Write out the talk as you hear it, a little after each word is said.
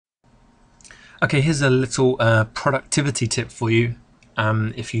Okay, here's a little productivity tip for you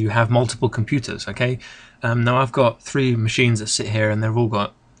if you have multiple computers. Okay, now I've got 3 machines that sit here, and they've all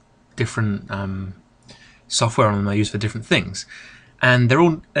got different software on them I use for different things, and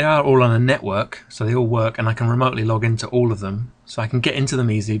they are all on a network, so they all work, and I can remotely log into all of them, so I can get into them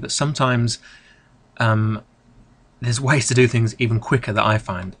easy. But sometimes there's ways to do things even quicker that I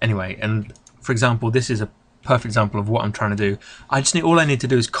find. Anyway, and for example, this is a perfect example of what I'm trying to do. All I need to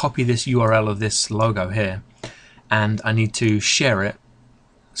do is copy this URL of this logo here, and I need to share it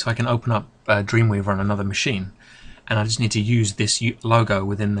so I can open up Dreamweaver on another machine, and I just need to use this logo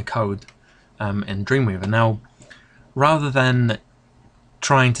within the code in Dreamweaver. Now, rather than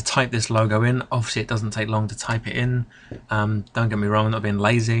trying to type this logo in, obviously it doesn't take long to type it in. Don't get me wrong, I'm not being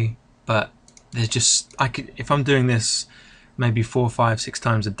lazy, but there's just, if I'm doing this maybe 4, 5, 6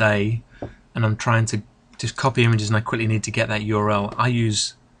 times a day, and I'm trying to just copy images and I quickly need to get that URL, I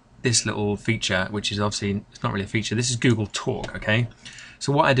use this little feature, which is obviously, it's not really a feature, this is Google Talk. Okay,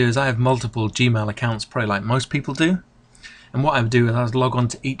 so what I do is I have multiple Gmail accounts, probably like most people do, and what I would do is I would log on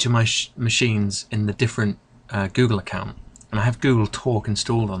to each of my machines in the different Google account, and I have Google Talk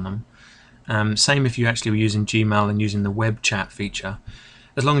installed on them. Same if you actually were using Gmail and using the web chat feature,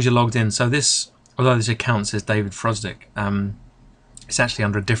 as long as you're logged in. So this, although this account says David Frosdick, it's actually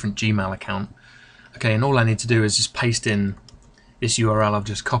under a different Gmail account. Okay, and all I need to do is just paste in this URL I've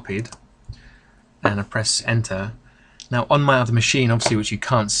just copied, and I press enter. Now on my other machine, obviously, which you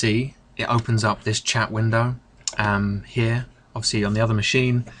can't see, it opens up this chat window here, obviously on the other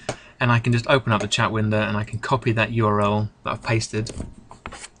machine, and I can just open up the chat window and I can copy that URL that I've pasted,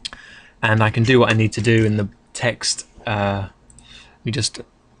 and I can do what I need to do in the text. We just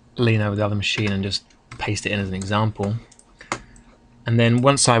lean over the other machine and just paste it in as an example, and then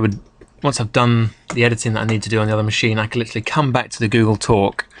once I've done the editing that I need to do on the other machine, I can literally come back to the Google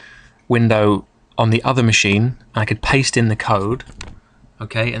Talk window on the other machine, and I could paste in the code,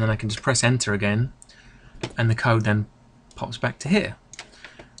 okay, and then I can just press enter again, and the code then pops back to here,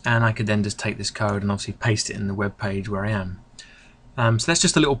 and I could then just take this code and obviously paste it in the web page where I am. So that's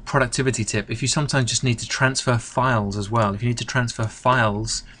just a little productivity tip. If you sometimes just need to transfer files as well, if you need to transfer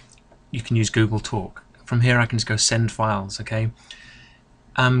files, you can use Google Talk. From here I can just go send files. Okay.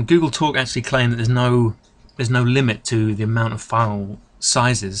 Google Talk actually claim that there's no limit to the amount of file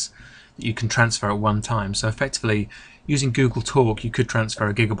sizes that you can transfer at one time. So effectively, using Google Talk, you could transfer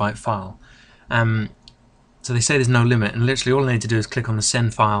a gigabyte file. So they say there's no limit, and literally all I need to do is click on the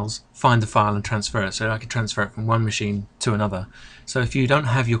send files, find the file, and transfer it. So I can transfer it from one machine to another. So if you don't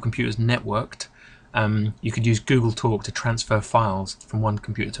have your computers networked, you could use Google Talk to transfer files from one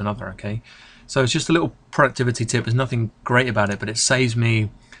computer to another. Okay. So it's just a little productivity tip. There's nothing great about it, but it saves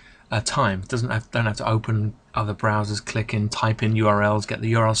me time. Don't have to open other browsers, click in, type in URLs, get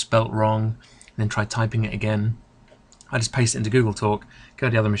the URL spelt wrong, and then try typing it again. I just paste it into Google Talk, go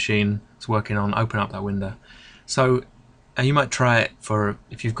to the other machine it's working on, open up that window. So you might try it for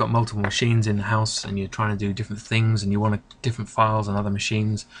if you've got multiple machines in the house and you're trying to do different things and you want different files on other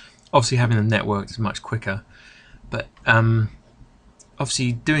machines. Obviously having them networked is much quicker, but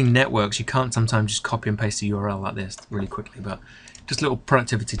obviously doing networks, you can't sometimes just copy and paste the URL like this really quickly. But just a little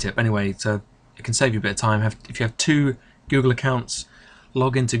productivity tip anyway, so it can save you a bit of time. If you have 2 Google accounts,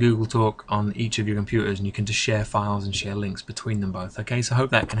 log into Google Talk on each of your computers, and you can just share files and share links between them both. Okay, so I hope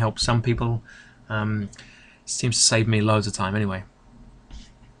that can help some people. Seems to save me loads of time anyway.